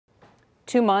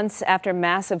2 months after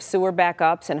massive sewer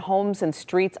backups in homes and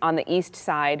streets on the east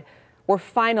side, we're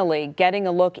finally getting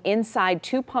a look inside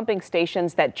 2 pumping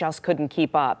stations that just couldn't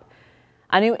keep up.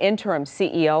 A new interim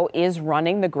CEO is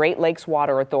running the Great Lakes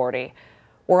Water Authority.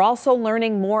 We're also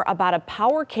learning more about a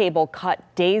power cable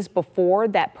cut days before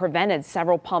that prevented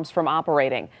several pumps from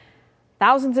operating.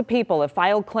 Thousands of people have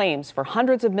filed claims for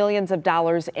hundreds of millions of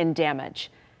dollars in damage.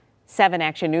 7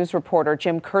 Action News reporter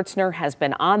Jim Kurtzner has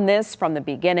been on this from the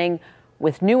beginning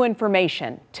with new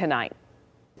information tonight.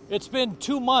 It's been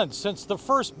 2 months since the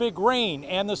first big rain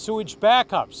and the sewage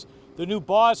backups. The new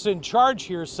boss in charge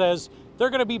here says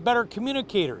they're going to be better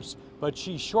communicators, but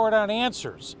she's short on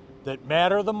answers that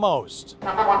matter the most.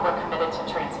 Number one, we're committed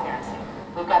to transparency.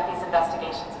 We've got these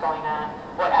investigations going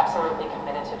on. We're absolutely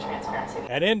committed to transparency.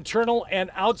 An internal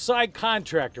and outside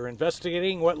contractor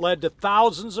investigating what led to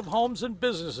thousands of homes and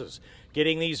businesses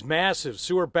getting these massive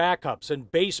sewer backups in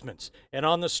basements and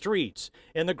on the streets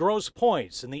in the Grosse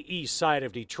Pointes in the east side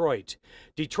of Detroit.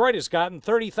 Detroit has gotten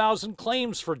 30,000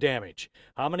 claims for damage.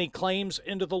 How many claims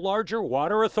into the larger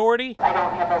water authority? I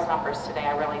don't have those numbers today.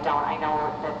 I really don't. I know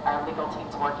that our legal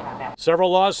team's working on that.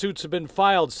 Several lawsuits have been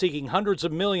filed seeking hundreds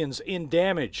of millions in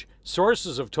damage.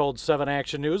 Sources have told 7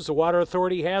 Action News the water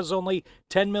authority has only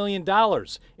 $10 million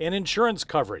in insurance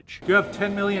coverage. You have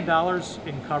 $10 million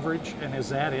in coverage, and is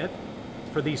that it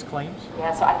for these claims?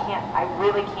 Yeah, so I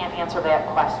really can't answer that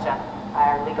question.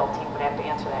 Our legal team would have to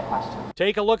answer that question.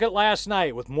 Take a look at last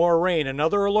night with more rain.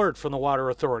 Another alert from the water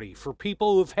authority for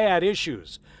people who've had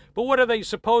issues. But what are they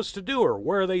supposed to do, or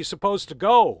where are they supposed to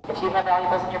go? If you have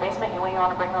valuables in your basement, you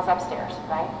want to bring those upstairs,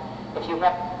 right? If you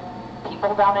have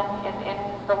people down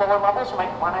in the lower levels, you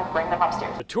might want to bring them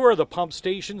upstairs. The tour of the pump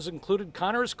stations included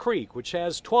Connors Creek, which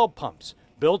has 12 pumps,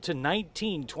 built in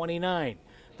 1929.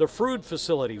 The Frood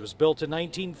facility was built in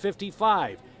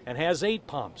 1955 and has 8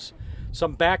 pumps.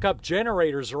 Some backup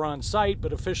generators are on site,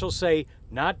 but officials say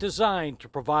not designed to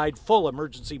provide full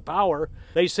emergency power.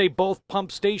 They say both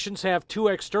pump stations have 2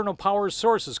 external power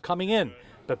sources coming in,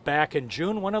 but back in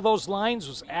June, one of those lines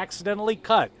was accidentally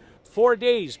cut 4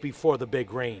 days before the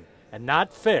big rain and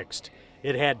not fixed.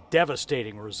 It had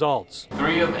devastating results.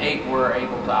 3 of 8 were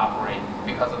able to operate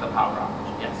because of the power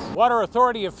outage, yes. Water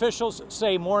authority officials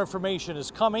say more information is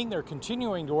coming. They're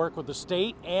continuing to work with the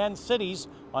state and cities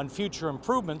on future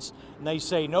improvements, and they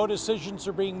say no decisions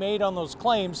are being made on those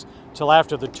claims till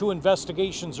after the 2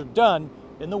 investigations are done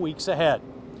in the weeks ahead.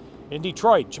 In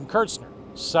Detroit, Jim Kurtzner,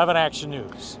 7 Action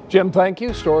News. Jim, thank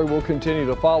you. Story will continue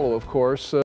to follow, of course.